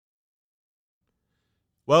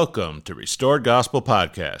Welcome to Restored Gospel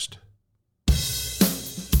Podcast.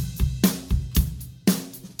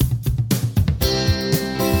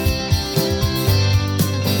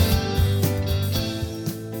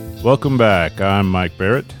 Welcome back. I'm Mike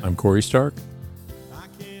Barrett. I'm Corey Stark.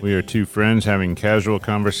 We are two friends having casual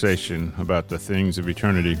conversation about the things of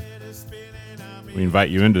eternity. We invite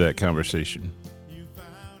you into that conversation.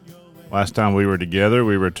 Last time we were together,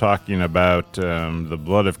 we were talking about the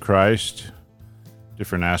blood of Christ,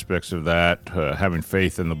 different aspects of that, having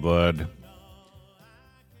faith in the blood.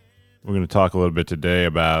 We're going to talk a little bit today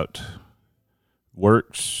about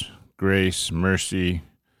works, grace, mercy,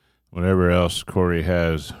 whatever else Corey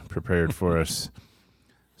has prepared for us.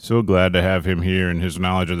 So glad to have him here and his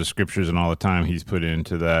knowledge of the scriptures and all the time he's put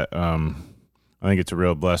into that. I think it's a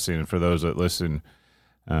real blessing for those that listen.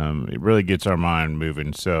 It really gets our mind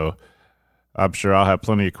moving. So I'm sure I'll have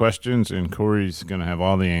plenty of questions, and Corey's going to have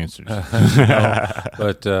all the answers.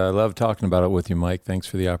 But I love talking about it with you, Mike. Thanks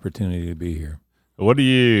for the opportunity to be here.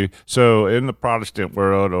 So in the Protestant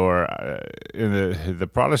world, or in the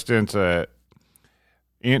Protestants,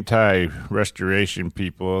 anti-restoration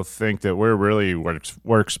people think that we're really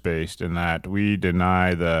works-based, and that we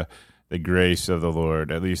deny the grace of the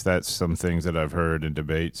Lord. At least that's some things that I've heard in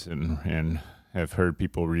debates and have heard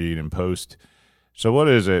people read and post. So what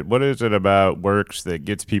is it? What is it about works that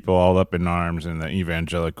gets people all up in arms in the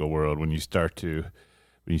evangelical world when you start to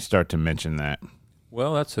mention that?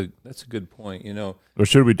 Well, that's a good point. Or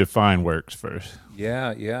should we define works first?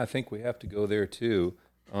 Yeah, I think we have to go there too.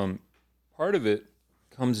 Part of it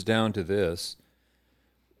comes down to this: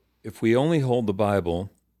 if we only hold the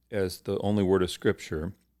Bible as the only word of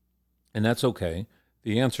Scripture, and that's okay,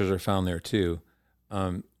 the answers are found there too.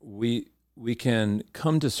 We can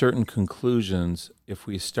come to certain conclusions if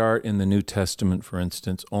we start in the New Testament, for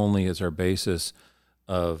instance, only as our basis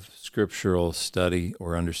of scriptural study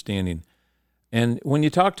or understanding. And when you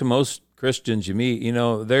talk to most Christians you meet,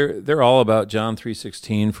 they're all about John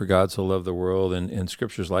 3:16, for God so loved the world, and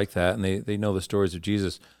scriptures like that, and they know the stories of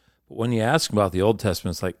Jesus. But when you ask them about the Old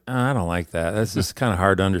Testament, it's like, I don't like that. That's just kind of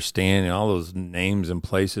hard to understand, and all those names and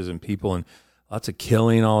places and people and lots of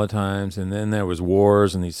killing all the times, and then there was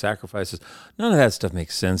wars and these sacrifices. None of that stuff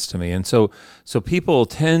makes sense to me. And so people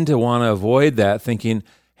tend to want to avoid that, thinking,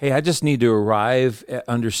 hey, I just need to arrive at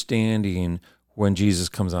understanding when Jesus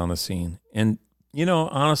comes on the scene. And,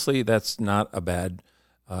 honestly, that's not a bad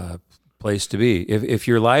place to be. If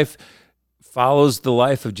your life follows the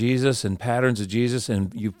life of Jesus and patterns of Jesus,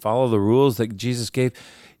 and you follow the rules that Jesus gave,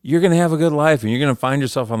 you're going to have a good life, and you're going to find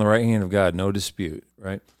yourself on the right hand of God, no dispute,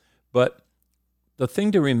 right? But the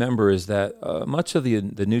thing to remember is that much of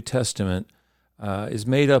the New Testament is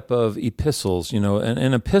made up of epistles.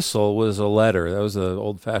 An epistle was a letter. That was the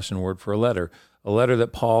old-fashioned word for a letter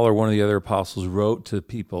that Paul or one of the other apostles wrote to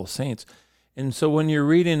people, saints. And so when you're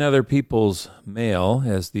reading other people's mail,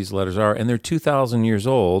 as these letters are, and they're 2,000 years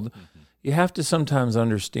old, you have to sometimes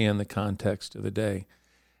understand the context of the day.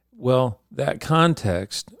 Well, that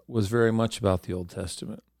context was very much about the Old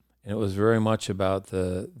Testament. And it was very much about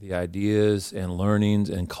the ideas and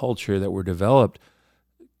learnings and culture that were developed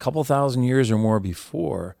a couple thousand years or more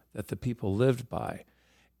before that the people lived by.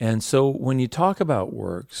 And so when you talk about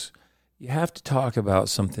works, you have to talk about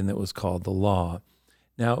something that was called the law.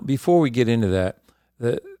 Now, before we get into that,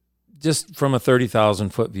 just from a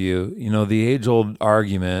 30,000-foot view, the age-old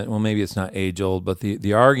argument, well, maybe it's not age-old, but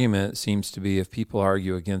the argument seems to be, if people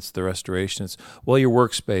argue against the restoration, it's, well, you're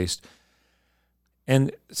works-based.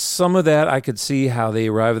 And some of that I could see how they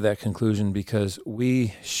arrive at that conclusion, because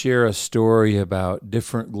we share a story about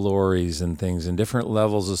different glories and things and different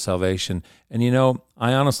levels of salvation. And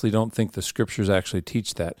I honestly don't think the scriptures actually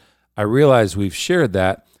teach that. I realize we've shared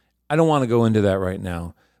that. I don't want to go into that right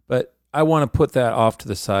now, but I want to put that off to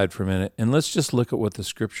the side for a minute, and let's just look at what the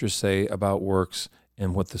scriptures say about works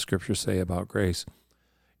and what the scriptures say about grace.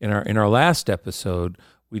 In our last episode,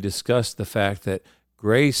 we discussed the fact that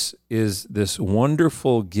grace is this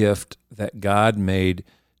wonderful gift that God made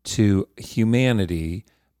to humanity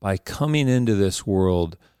by coming into this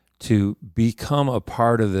world to become a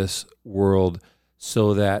part of this world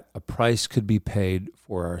so that a price could be paid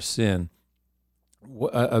for our sin.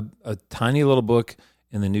 A tiny little book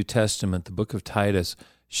in the New Testament, the book of Titus,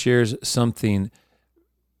 shares something,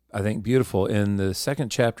 I think, beautiful. In the second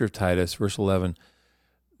chapter of Titus, verse 11,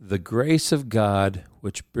 the grace of God,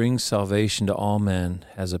 which brings salvation to all men,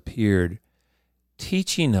 has appeared,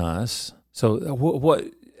 teaching us. So what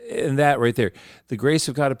in that right there, the grace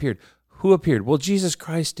of God appeared. Who appeared? Well, Jesus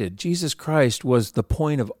Christ did. Jesus Christ was the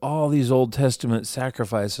point of all these Old Testament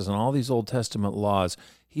sacrifices and all these Old Testament laws.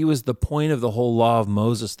 He was the point of the whole law of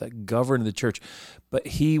Moses that governed the church. But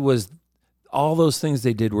he was, all those things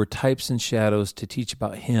they did were types and shadows to teach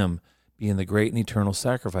about him being the great and eternal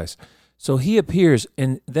sacrifice. So he appears,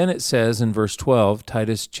 and then it says in verse 12,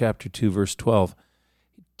 Titus chapter 2, verse 12,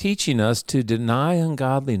 teaching us to deny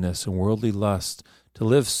ungodliness and worldly lust, to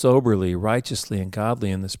live soberly, righteously, and godly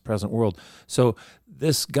in this present world. So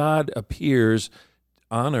this God appears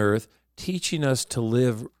on earth, teaching us to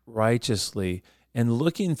live righteously and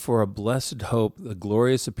looking for a blessed hope, the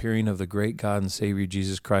glorious appearing of the great God and Savior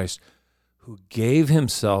Jesus Christ, who gave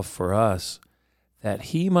himself for us, that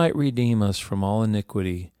he might redeem us from all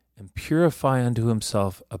iniquity and purify unto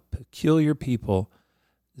himself a peculiar people,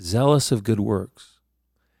 zealous of good works.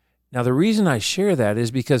 Now, the reason I share that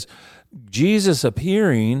is because Jesus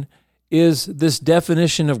appearing is this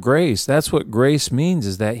definition of grace. That's what grace means,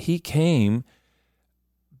 is that he came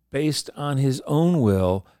based on his own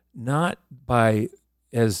will, not by,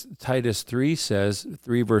 as Titus 3 says,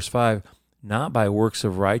 3 verse 5, not by works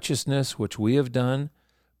of righteousness which we have done,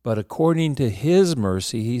 but according to his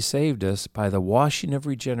mercy he saved us by the washing of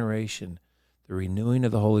regeneration, the renewing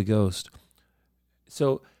of the Holy Ghost.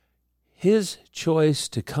 So his choice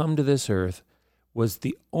to come to this earth was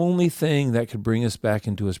the only thing that could bring us back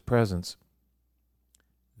into his presence.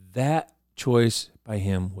 That choice by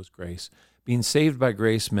him was grace. Being saved by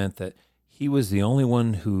grace meant that he was the only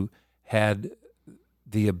one who had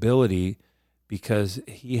the ability, because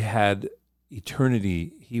he had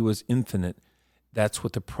eternity. He was infinite. That's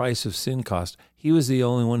what the price of sin cost. He was the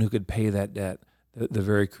only one who could pay that debt, the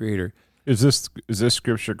very creator. Is this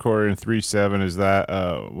scripture, Corey, in 3:7? Is that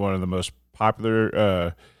one of the most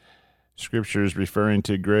popular scriptures referring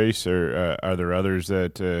to grace, or are there others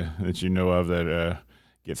that you know of that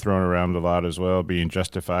get thrown around a lot as well, being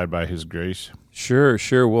justified by his grace? Sure.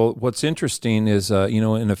 Well, what's interesting is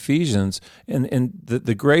in Ephesians and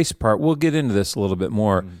the grace part. We'll get into this a little bit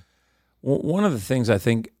more. One of the things I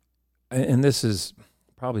think, and this is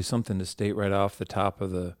probably something to state right off the top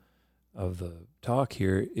of the talk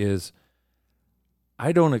here, is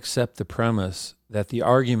I don't accept the premise that the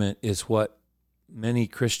argument is what many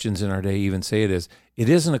Christians in our day even say it is. It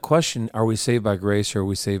isn't a question, are we saved by grace or are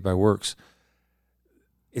we saved by works?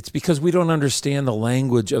 It's because we don't understand the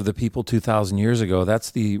language of the people 2,000 years ago. That's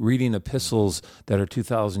the reading epistles that are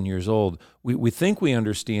 2,000 years old. We think we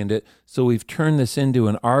understand it, so we've turned this into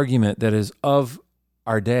an argument that is of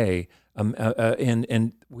our day,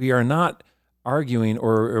 and we are not arguing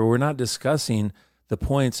or we're not discussing the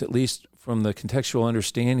points, at least from the contextual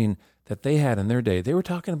understanding that they had in their day. They were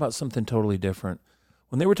talking about something totally different.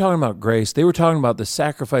 When they were talking about grace, they were talking about the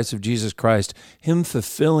sacrifice of Jesus Christ, him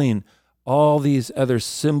fulfilling all these other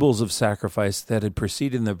symbols of sacrifice that had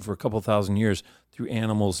preceded them for a couple thousand years through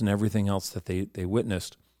animals and everything else that they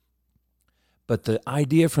witnessed. But the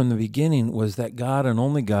idea from the beginning was that God and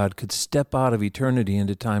only God could step out of eternity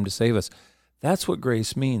into time to save us. That's what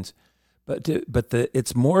grace means. But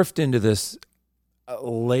it's morphed into this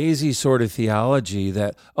lazy sort of theology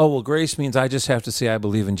that, grace means I just have to say I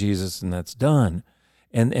believe in Jesus and that's done.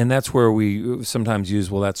 And that's where we sometimes use,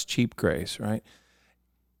 that's cheap grace, right?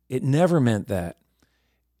 It never meant that.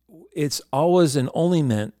 It's always and only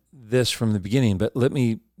meant this from the beginning. But let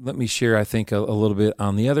me share, I think, a little bit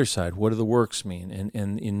on the other side. What do the works mean?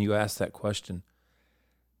 And you asked that question.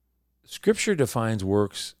 Scripture defines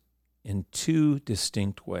works in two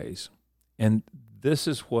distinct ways. And this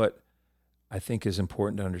is what I think is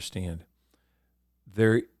important to understand.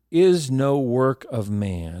 There is no work of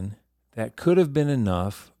man that could have been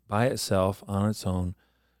enough by itself on its own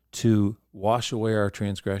to wash away our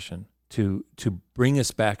transgression, to bring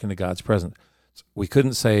us back into God's presence. We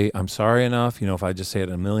couldn't say, I'm sorry enough. If I just say it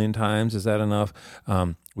 1,000,000 times, is that enough?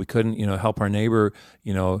 We couldn't, help our neighbor,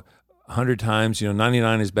 100 times.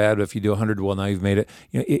 99 is bad, but if you do 100, now you've made it.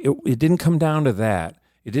 It didn't come down to that.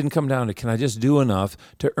 It didn't come down to, can I just do enough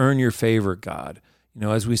to earn your favor, God?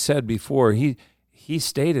 As we said before, he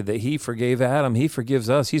stated that he forgave Adam. He forgives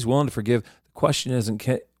us. He's willing to forgive. The question isn't,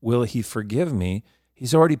 will he forgive me?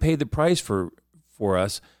 He's already paid the price for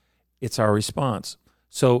us. It's our response.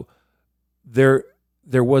 So there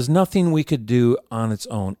was nothing we could do on its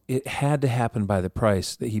own. It had to happen by the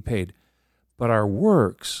price that he paid. But our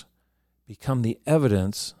works become the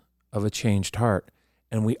evidence of a changed heart.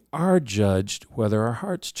 And we are judged whether our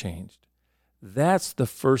heart's changed. That's the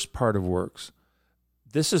first part of works.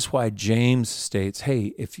 This is why James states,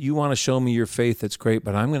 hey, if you want to show me your faith, that's great,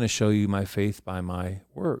 but I'm going to show you my faith by my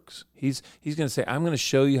works. He's going to say, I'm going to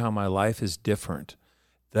show you how my life is different.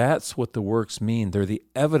 That's what the works mean. They're the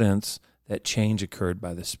evidence that change occurred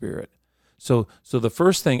by the Spirit. So the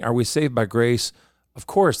first thing, are we saved by grace Of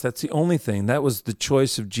course, that's the only thing. That was the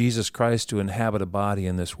choice of Jesus Christ to inhabit a body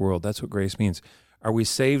in this world. That's what grace means. Are we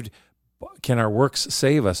saved? Can our works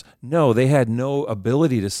save us? No, they had no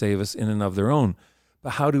ability to save us in and of their own.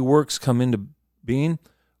 But how do works come into being?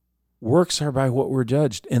 Works are by what we're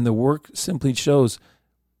judged, and the work simply shows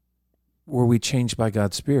were we changed by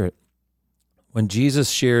God's Spirit. When Jesus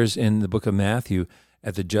shares in the book of Matthew,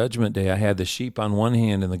 at the judgment day, I had the sheep on one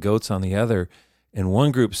hand and the goats on the other. And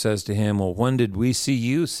one group says to him, well, when did we see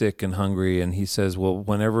you sick and hungry? And he says, well,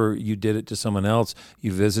 whenever you did it to someone else,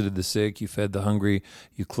 you visited the sick, you fed the hungry,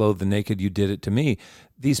 you clothed the naked, you did it to me.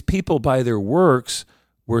 These people, by their works,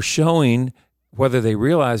 were showing, whether they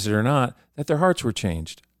realized it or not, that their hearts were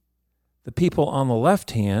changed. The people on the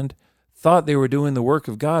left hand thought they were doing the work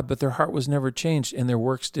of God, but their heart was never changed, and their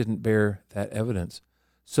works didn't bear that evidence.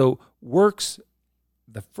 So works,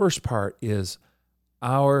 the first part is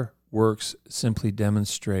our works simply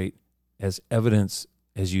demonstrate as evidence,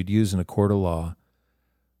 as you'd use in a court of law,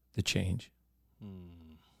 the change.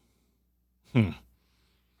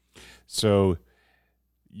 So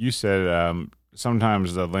you said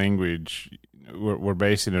sometimes the language, we're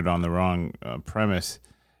basing it on the wrong premise.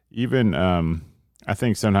 Even I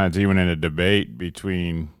think sometimes even in a debate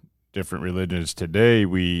between different religions today,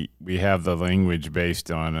 we have the language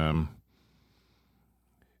based on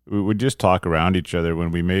we would just talk around each other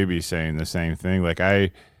when we may be saying the same thing. Like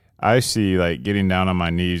I see like getting down on my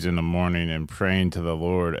knees in the morning and praying to the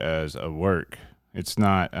Lord as a work. It's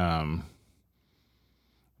not,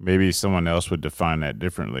 maybe someone else would define that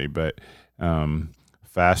differently, but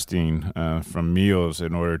fasting from meals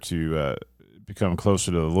in order to become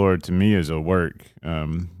closer to the Lord, to me, is a work.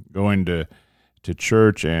 Going to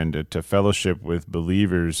church and to fellowship with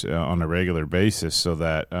believers on a regular basis so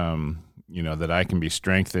that that I can be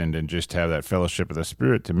strengthened and just have that fellowship of the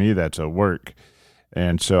Spirit, to me, that's a work.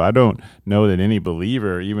 And so I don't know that any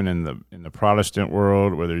believer, even in the Protestant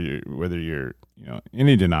world, whether you're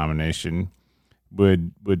any denomination,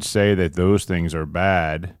 would say that those things are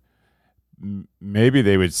bad. Maybe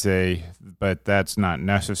they would say, but that's not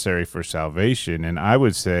necessary for salvation. And I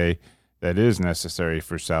would say that is necessary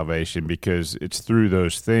for salvation, because it's through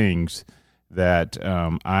those things that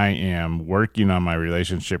I am working on my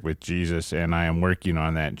relationship with Jesus, and I am working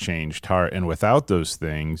on that changed heart. And without those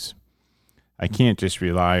things, I can't just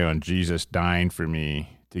rely on Jesus dying for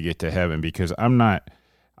me to get to heaven, because I'm not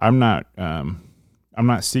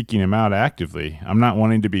seeking him out actively. I'm not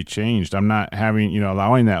wanting to be changed. I'm not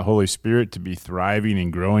allowing that Holy Spirit to be thriving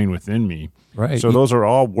and growing within me. Right. So those are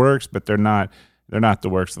all works, but they're not the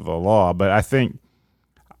works of the law. But I think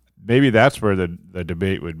maybe that's where the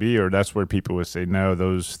debate would be, or that's where people would say, no,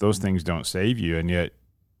 those things don't save you. And yet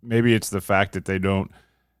maybe it's the fact that they don't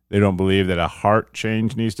believe that a heart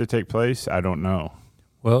change needs to take place. I don't know.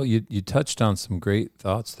 Well, you touched on some great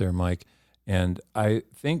thoughts there, Mike. And I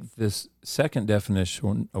think this second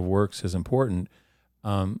definition of works is important.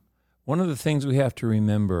 One of the things we have to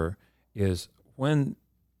remember is when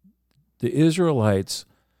the Israelites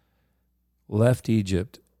left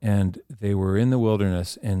Egypt and they were in the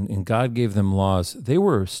wilderness and God gave them laws, they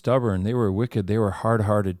were stubborn, they were wicked, they were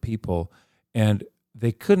hard-hearted people, and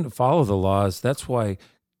they couldn't follow the laws. That's why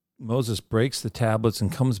Moses breaks the tablets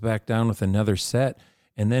and comes back down with another set.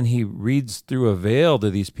 And then he reads through a veil to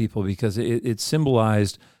these people, because it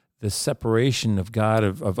symbolized the separation of God,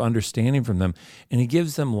 of understanding from them. And he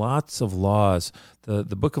gives them lots of laws. The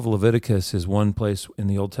book of Leviticus is one place in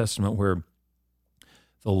the Old Testament where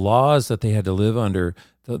the laws that they had to live under,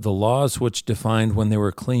 the laws which defined when they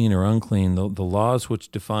were clean or unclean, the laws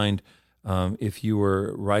which defined if you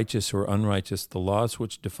were righteous or unrighteous, the laws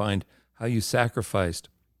which defined how you sacrificed,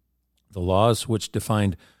 the laws which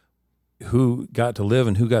defined who got to live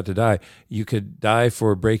and who got to die. You could die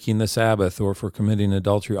for breaking the Sabbath or for committing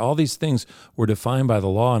adultery. All these things were defined by the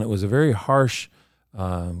law, and it was a very harsh,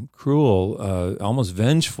 cruel, almost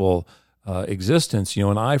vengeful existence.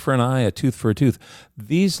 An eye for an eye, a tooth for a tooth.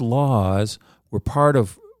 These laws were part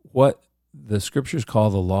of what the scriptures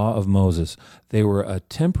call the law of Moses. They were a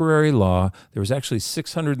temporary law. There was actually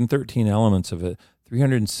 613 elements of it,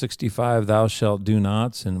 365 thou shalt do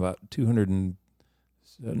nots, and about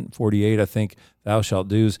 248, I think, thou shalt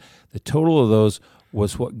do's. The total of those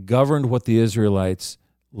was what governed what the Israelites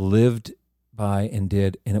lived by and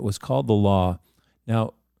did, and it was called the law.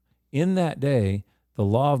 Now, in that day, the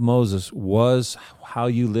law of Moses was how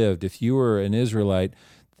you lived. If you were an Israelite,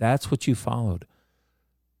 that's what you followed.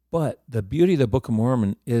 But the beauty of the Book of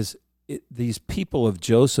Mormon is these people of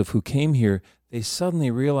Joseph who came here, they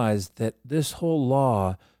suddenly realized that this whole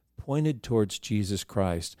law pointed towards Jesus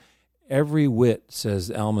Christ. Every whit, says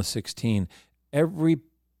Alma 16, every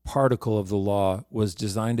particle of the law was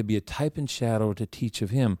designed to be a type and shadow to teach of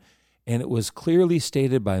him. And it was clearly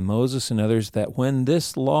stated by Moses and others that when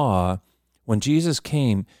Jesus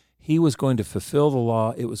came, he was going to fulfill the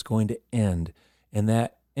law. It was going to end. And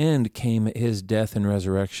that end came at his death and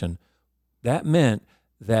resurrection. That meant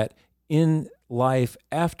that in life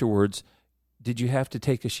afterwards, did you have to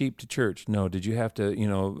take a sheep to church? No. Did you have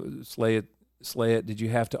to, slay it? Did you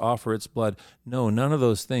have to offer its blood? No, none of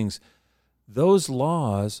those things. Those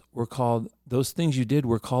laws were called, those things you did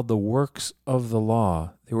were called the works of the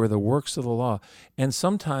law. They were the works of the law. And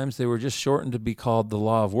sometimes they were just shortened to be called the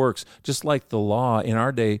law of works. Just like the law in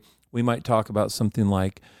our day, we might talk about something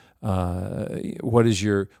like, what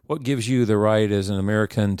gives you the right as an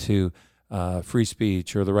American to free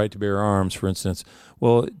speech or the right to bear arms, for instance.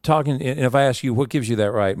 Well, if I ask you, what gives you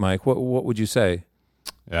that right, Mike, what would you say?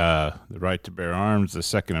 The right to bear arms, the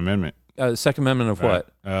Second Amendment. Second Amendment of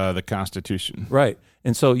what? The Constitution. Right.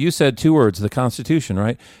 And so you said two words, the Constitution,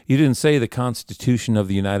 right? You didn't say the Constitution of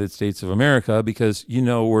the United States of America because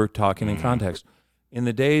we're talking in context. In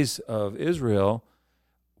the days of Israel,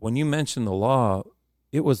 when you mentioned the law,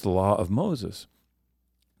 it was the law of Moses.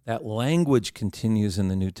 That language continues in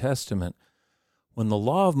the New Testament. When the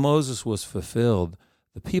law of Moses was fulfilled,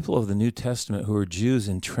 the people of the New Testament who were Jews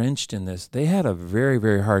entrenched in this, they had a very,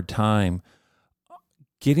 very hard time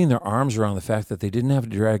getting their arms around the fact that they didn't have to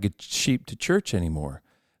drag a sheep to church anymore.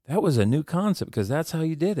 That was a new concept because that's how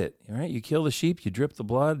you did it, right? You kill the sheep, you drip the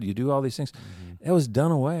blood, you do all these things. Mm-hmm. That was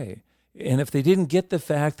done away. And if they didn't get the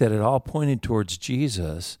fact that it all pointed towards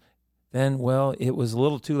Jesus, then, well, it was a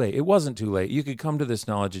little too late. It wasn't too late. You could come to this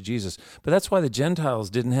knowledge of Jesus. But that's why the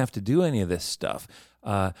Gentiles didn't have to do any of this stuff.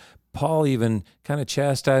 Paul even kind of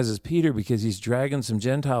chastises Peter because he's dragging some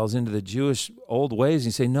Gentiles into the Jewish old ways.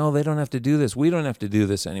 He say, no, they don't have to do this. We don't have to do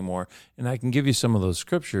this anymore. And I can give you some of those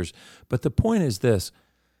scriptures. But the point is this.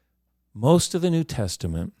 Most of the New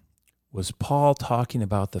Testament was Paul talking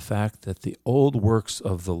about the fact that the old works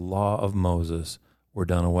of the law of Moses were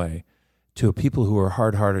done away to a people who were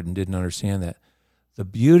hard-hearted and didn't understand that. The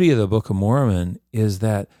beauty of the Book of Mormon is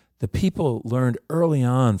that the people learned early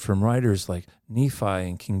on from writers like Nephi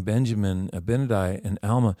and King Benjamin, Abinadi, and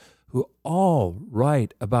Alma, who all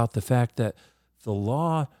write about the fact that the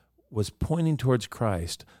law was pointing towards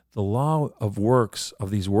Christ. The law of works,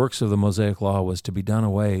 of these works of the Mosaic law, was to be done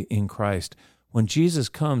away in Christ. When Jesus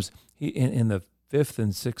comes, in the 5th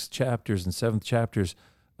and 6th chapters and 7th chapters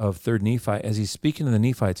of 3rd Nephi, as he's speaking to the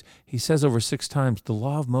Nephites, he says over 6 times, the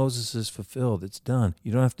law of Moses is fulfilled. It's done.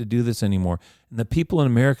 You don't have to do this anymore. And the people in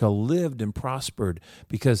America lived and prospered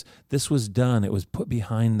because this was done. It was put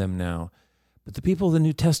behind them now. But the people of the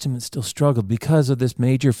New Testament still struggled because of this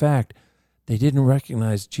major fact. They didn't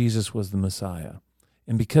recognize Jesus was the Messiah.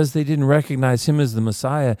 And because they didn't recognize him as the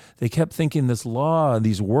Messiah, they kept thinking this law,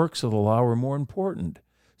 these works of the law were more important.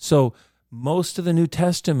 So most of the New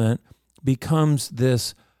Testament becomes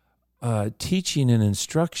this teaching and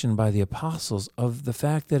instruction by the apostles of the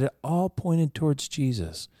fact that it all pointed towards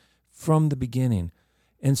Jesus from the beginning.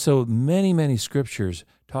 And so many, many scriptures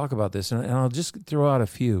talk about this, and I'll just throw out a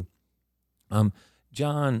few.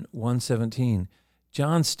 John 1:17,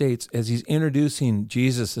 John states, as he's introducing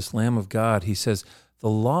Jesus, this Lamb of God, he says, the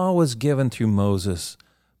law was given through Moses,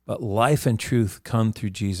 but life and truth come through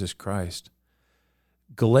Jesus Christ.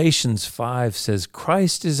 Galatians 5 says,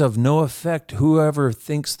 Christ is of no effect whoever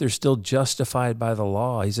thinks they're still justified by the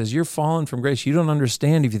law. He says, you're fallen from grace. You don't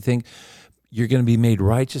understand if you think you're going to be made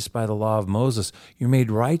righteous by the law of Moses. You're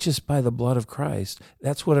made righteous by the blood of Christ.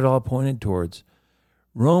 That's what it all pointed towards.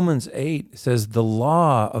 Romans 8 says, the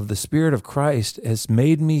law of the Spirit of Christ has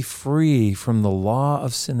made me free from the law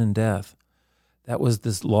of sin and death. That was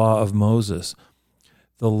this law of Moses.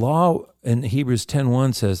 The law in Hebrews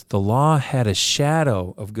 10:1 says, the law had a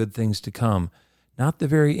shadow of good things to come, not the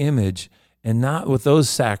very image, and not with those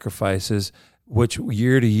sacrifices which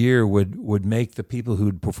year to year would make the people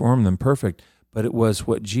who'd perform them perfect, but it was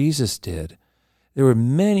what Jesus did. There were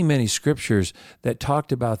many, many scriptures that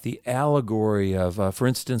talked about the allegory of, for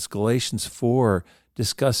instance, Galatians 4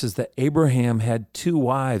 discusses that Abraham had 2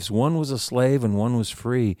 wives. One was a slave and one was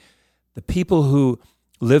free. The people who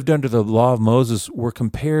lived under the law of Moses were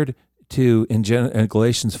compared to, in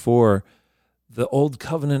Galatians 4, the old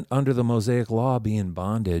covenant under the Mosaic law being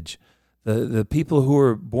bondage. The people who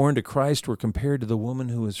were born to Christ were compared to the woman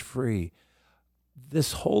who was free.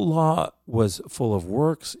 This whole law was full of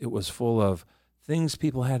works. It was full of things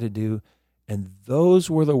people had to do, and those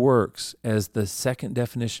were the works, as the second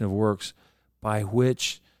definition of works, by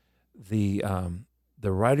which the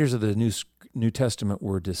writers of the New Testament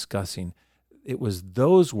were discussing. It was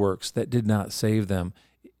those works that did not save them.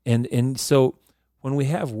 And so when we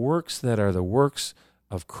have works that are the works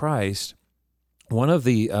of Christ, one of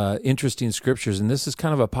the interesting scriptures, and this is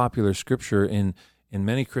kind of a popular scripture in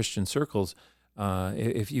many Christian circles,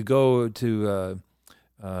 if you go to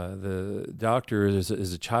the doctor as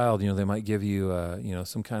a child, they might give you,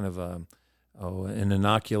 some kind of an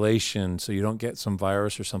inoculation so you don't get some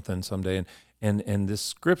virus or something someday. And this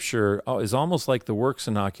scripture is almost like the works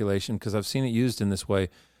inoculation, because I've seen it used in this way.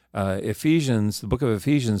 Ephesians, the book of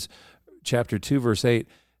Ephesians, chapter 2, verse 8,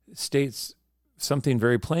 states something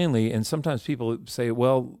very plainly, and sometimes people say,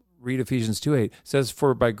 well, read Ephesians 2:8. It says,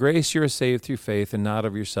 "For by grace you are saved through faith, and not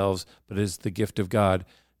of yourselves, but it is the gift of God,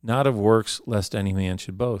 not of works, lest any man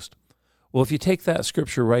should boast." Well, if you take that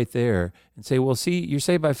scripture right there and say, well, see, you're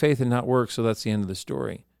saved by faith and not works, so that's the end of the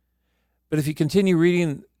story. But if you continue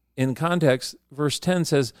reading in context, verse 10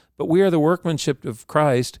 says, "But we are the workmanship of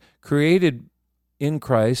Christ, created in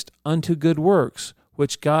Christ unto good works,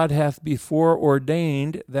 which God hath before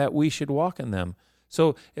ordained that we should walk in them."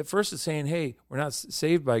 So at first it's saying, hey, we're not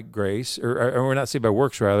saved by grace, or we're not saved by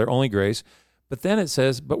works, rather, only grace. But then it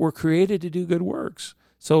says, but we're created to do good works.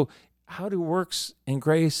 So how do works and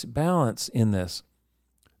grace balance in this?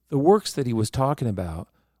 The works that he was talking about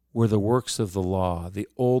were the works of the law, the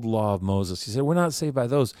old law of Moses. He said, we're not saved by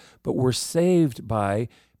those, but we're saved by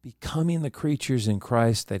becoming the creatures in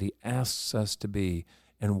Christ that he asks us to be,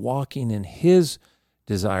 and walking in his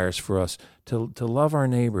desires for us, to love our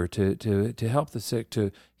neighbor, to help the sick,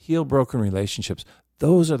 to heal broken relationships.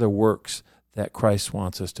 Those are the works that Christ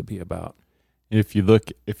wants us to be about. If you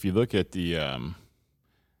look at the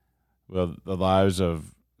lives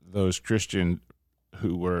of those Christians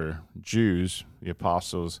who were Jews, the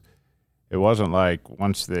apostles, it wasn't like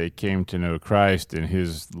once they came to know Christ and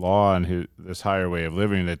his law and this higher way of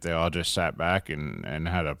living that they all just sat back and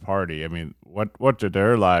had a party. I mean, what did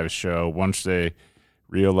their lives show once they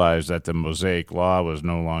realized that the Mosaic law was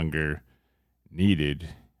no longer needed?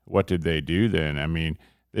 What did they do then? I mean,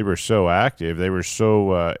 they were so active, they were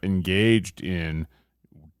so engaged in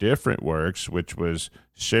different works, which was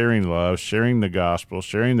sharing love, sharing the gospel,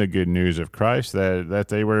 sharing the good news of Christ, that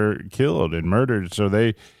they were killed and murdered. So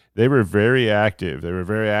they were very active. They were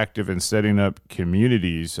very active in setting up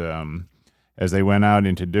communities as they went out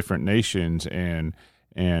into different nations. And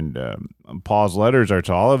Paul's letters are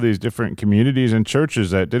to all of these different communities and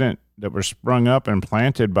churches that were sprung up and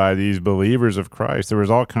planted by these believers of Christ. There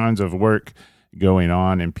was all kinds of work going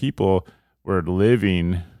on, and people were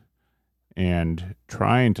living and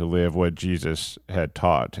trying to live what Jesus had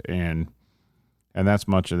taught. And that's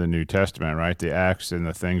much of the New Testament, right? The acts and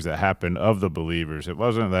the things that happened of the believers. It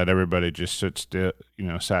wasn't that everybody just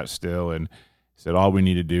sat still and said, all we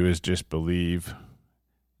need to do is just believe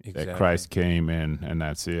that Christ came, and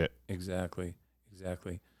that's it. Exactly.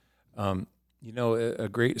 A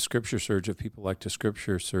great scripture search, if people like to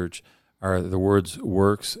scripture search, are the words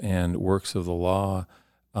works and works of the law.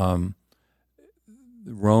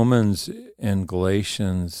 Romans and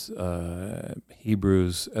Galatians,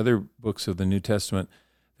 Hebrews, other books of the New Testament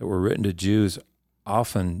that were written to Jews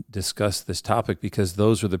often discuss this topic, because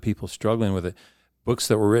those were the people struggling with it. Books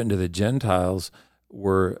that were written to the Gentiles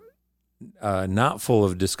were not full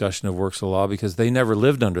of discussion of works of the law, because they never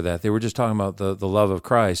lived under that. They were just talking about the love of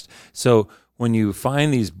Christ. So when you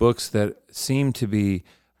find these books that seem to be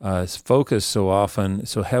focused so often,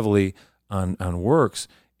 so heavily on works,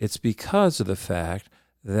 it's because of the fact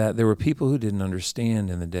that there were people who didn't understand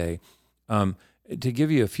in the day. To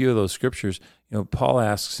give you a few of those scriptures, Paul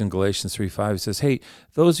asks in Galatians 3:5, he says, hey,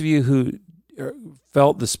 those of you who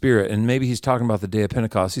felt the Spirit, and maybe he's talking about the day of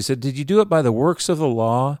Pentecost, he said, did you do it by the works of the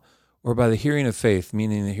law or by the hearing of faith,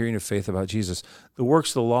 meaning the hearing of faith about Jesus? The works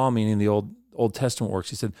of the law, meaning the Old Testament works.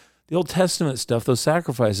 He said, the Old Testament stuff, those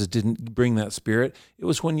sacrifices didn't bring that Spirit. It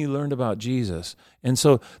was when you learned about Jesus. And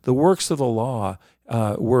so the works of the law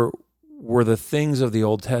were the things of the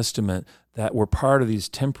Old Testament that were part of these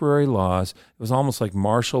temporary laws. It was almost like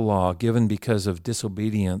martial law given because of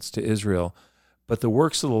disobedience to Israel. But the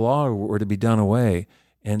works of the law were to be done away,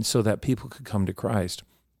 and so that people could come to Christ.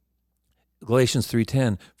 Galatians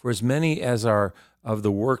 3:10, for as many as are of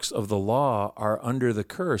the works of the law are under the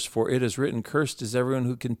curse, for it is written, cursed is everyone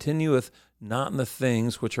who continueth not in the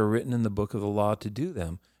things which are written in the book of the law to do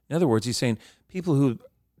them. In other words, he's saying people who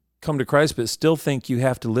come to Christ but still think you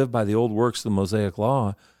have to live by the old works of the Mosaic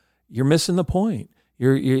law, you're missing the point.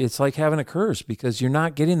 It's like having a curse, because you're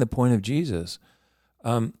not getting the point of Jesus.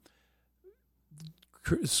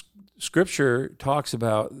 Scripture talks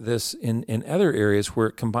about this in other areas where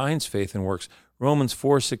it combines faith and works. Romans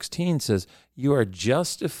 4:16 says, you are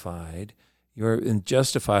justified.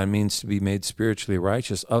 Justified means to be made spiritually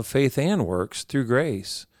righteous of faith and works through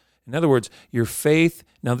grace. In other words, your faith,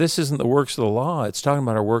 now this isn't the works of the law, it's talking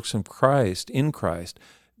about our works in Christ.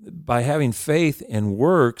 By having faith and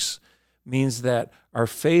works means that our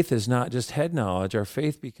faith is not just head knowledge. Our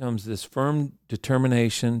faith becomes this firm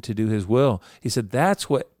determination to do his will. He said that's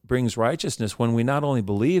what brings righteousness, when we not only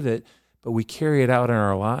believe it, but we carry it out in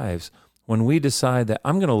our lives. When we decide that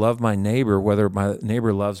I'm going to love my neighbor, whether my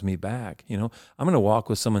neighbor loves me back, I'm going to walk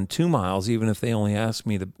with someone 2 miles, even if they only ask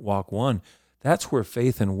me to walk 1. That's where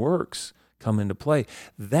faith and works come into play.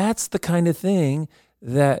 That's the kind of thing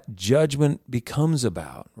that judgment becomes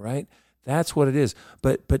about, right? That's what it is.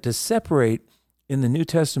 But to separate in the New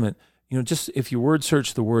Testament, just if you word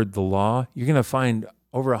search the word the law, you're going to find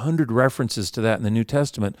over 100 references to that in the New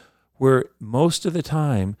Testament, where most of the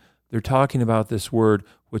time they're talking about this word,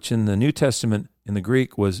 which in the New Testament in the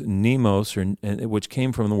Greek was nemos, which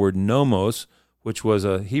came from the word nomos, which was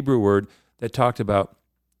a Hebrew word that talked about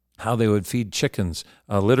how they would feed chickens,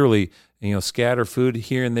 literally, scatter food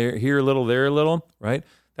here and there, here a little, there a little, right?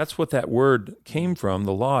 That's what that word came from,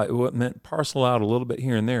 the law. It meant parcel out a little bit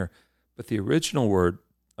here and there. But the original word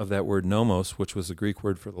of that word nomos, which was the Greek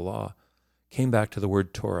word for the law, came back to the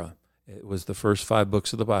word Torah. It was the first 5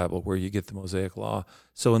 books of the Bible where you get the Mosaic Law.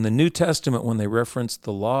 So in the New Testament, when they reference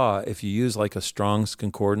the law, if you use like a Strong's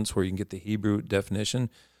Concordance where you can get the Hebrew definition,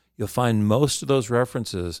 you'll find most of those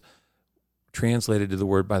references translated to the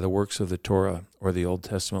word by the works of the Torah or the Old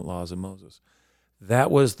Testament laws of Moses.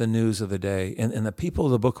 That was the news of the day. And the people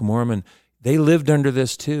of the Book of Mormon, they lived under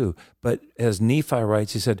this too. But as Nephi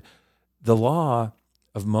writes, he said, the law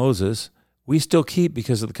of Moses we still keep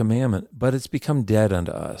because of the commandment, but it's become dead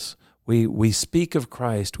unto us. We speak of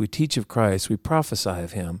Christ, we teach of Christ, we prophesy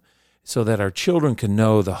of him, so that our children can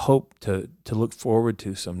know the hope to look forward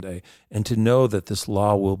to someday, and to know that this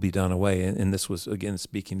law will be done away. And this was, again,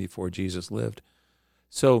 speaking before Jesus lived.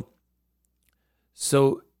 So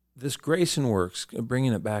this grace and works,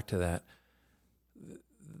 bringing it back to that,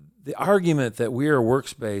 the argument that we are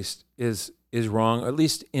works-based is wrong, at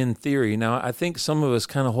least in theory. Now, I think some of us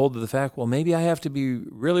kind of hold to the fact, well, maybe I have to be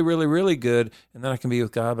really, really, really good, and then I can be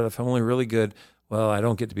with God, but if I'm only really good, well, I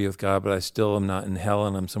don't get to be with God, but I still am not in hell,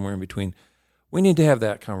 and I'm somewhere in between. We need to have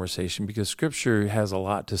that conversation, because Scripture has a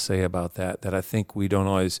lot to say about that I think we don't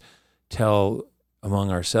always tell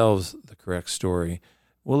among ourselves the correct story.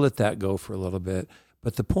 We'll let that go for a little bit.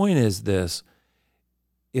 But the point is this: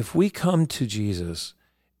 if we come to Jesus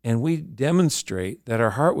and we demonstrate that our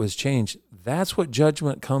heart was changed, that's what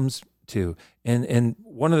judgment comes to. And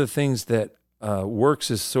one of the things that works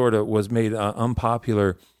is was made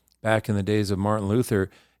unpopular back in the days of Martin Luther.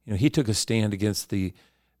 He took a stand against the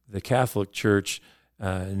Catholic Church,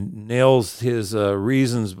 nails his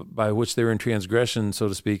reasons by which they were in transgression, so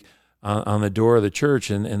to speak, on the door of the church,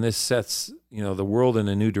 and this sets the world in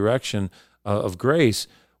a new direction of grace.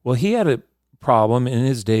 Well, he had a problem in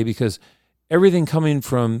his day, because everything coming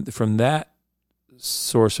from that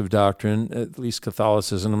source of doctrine, at least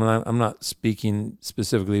Catholicism, I'm not speaking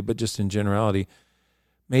specifically, but just in generality,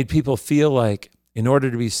 made people feel like in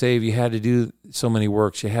order to be saved, you had to do so many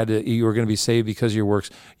works. You were going to be saved because of your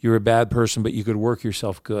works. You were a bad person, but you could work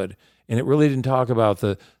yourself good. And it really didn't talk about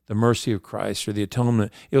the mercy of Christ or the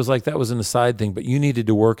atonement. It was like that was an aside thing, but you needed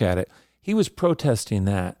to work at it. He was protesting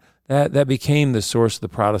that. That became the source of the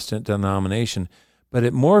Protestant denomination. But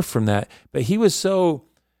it morphed from that. But he was so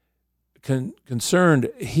concerned,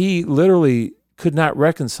 he literally could not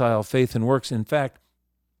reconcile faith and works. In fact,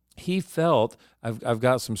 he felt, I've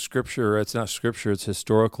got some scripture, it's not scripture, it's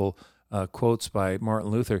historical quotes by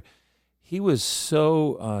Martin Luther. He was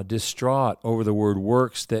so distraught over the word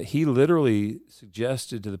works that he literally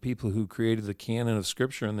suggested to the people who created the canon of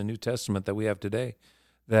Scripture in the New Testament that we have today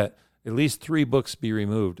that at least 3 books be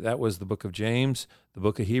removed. That was the book of James, the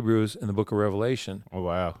book of Hebrews, and the book of Revelation. Oh,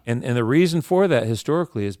 wow. And the reason for that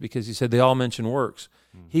historically is because he said they all mention works.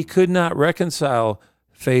 Mm-hmm. He could not reconcile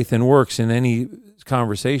faith and works in any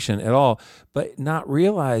conversation at all, but not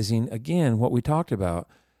realizing, again, what we talked about.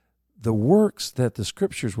 The works that the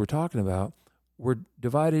Scriptures were talking about were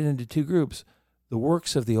divided into 2 groups. The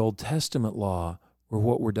works of the Old Testament law were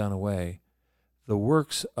what were done away. The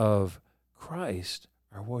works of Christ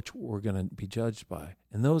are what we're going to be judged by.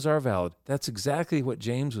 And those are valid. That's exactly what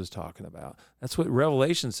James was talking about. That's what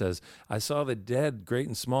Revelation says. I saw the dead, great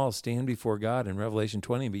and small, stand before God in Revelation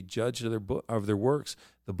 20 and be judged of their works.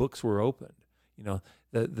 The books were opened.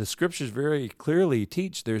 The Scriptures very clearly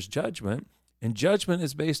teach there's judgment, and judgment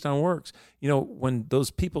is based on works. When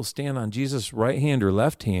those people stand on Jesus' right hand or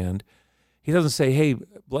left hand, he doesn't say, hey,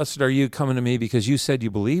 blessed are you coming to me because you said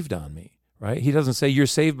you believed on me. Right? He doesn't say you're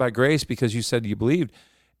saved by grace because you said you believed.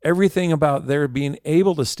 everything about their being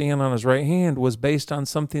able to stand on his right hand was based on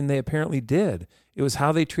something they apparently did. It was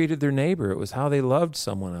how they treated their neighbor. It was how they loved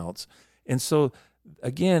someone else. And so,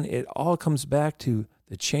 again, it all comes back to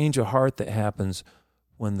the change of heart that happens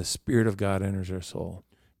when the Spirit of God enters our soul.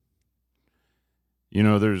 You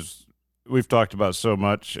know, we've talked about so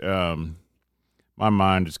much. My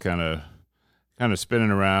mind is kind of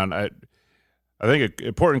spinning around. I think an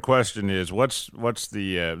important question is what's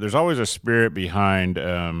the there's always a spirit behind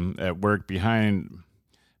at work behind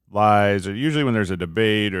lies, or usually when there's a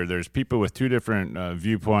debate or there's people with two different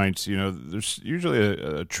viewpoints. You know, there's usually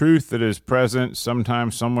a truth that is present,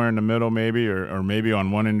 sometimes somewhere in the middle, maybe, or maybe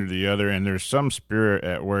on one end or the other, and there's some spirit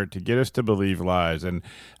at work to get us to believe lies. And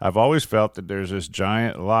I've always felt that there's this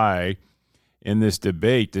giant lie in this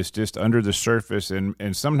debate that's just under the surface,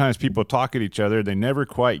 and sometimes people talk at each other. They never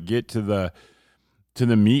quite get to the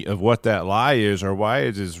meat of what that lie is or why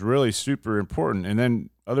it is really super important. And then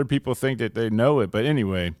other people think that they know it. But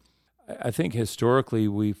anyway, I think historically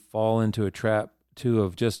we fall into a trap too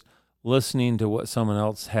of just listening to what someone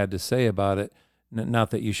else had to say about it.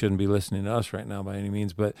 Not that you shouldn't be listening to us right now by any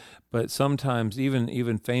means, but sometimes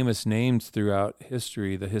even famous names throughout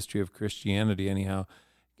history, the history of Christianity anyhow,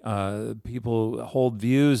 people hold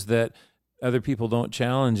views that other people don't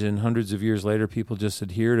challenge, and hundreds of years later, people just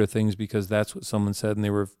adhere to things because that's what someone said and they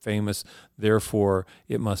were famous, therefore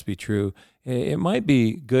it must be true. It might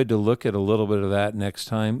be good to look at a little bit of that next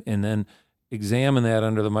time and then examine that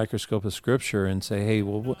under the microscope of Scripture and say, hey,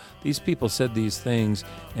 well, these people said these things,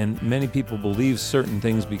 and many people believe certain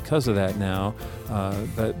things because of that now,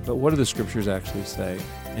 but what do the Scriptures actually say?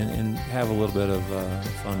 And have a little bit of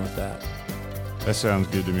fun with that. That sounds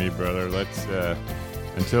good to me, brother. Let's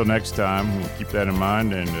until next time, we'll keep that in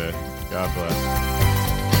mind, and God bless.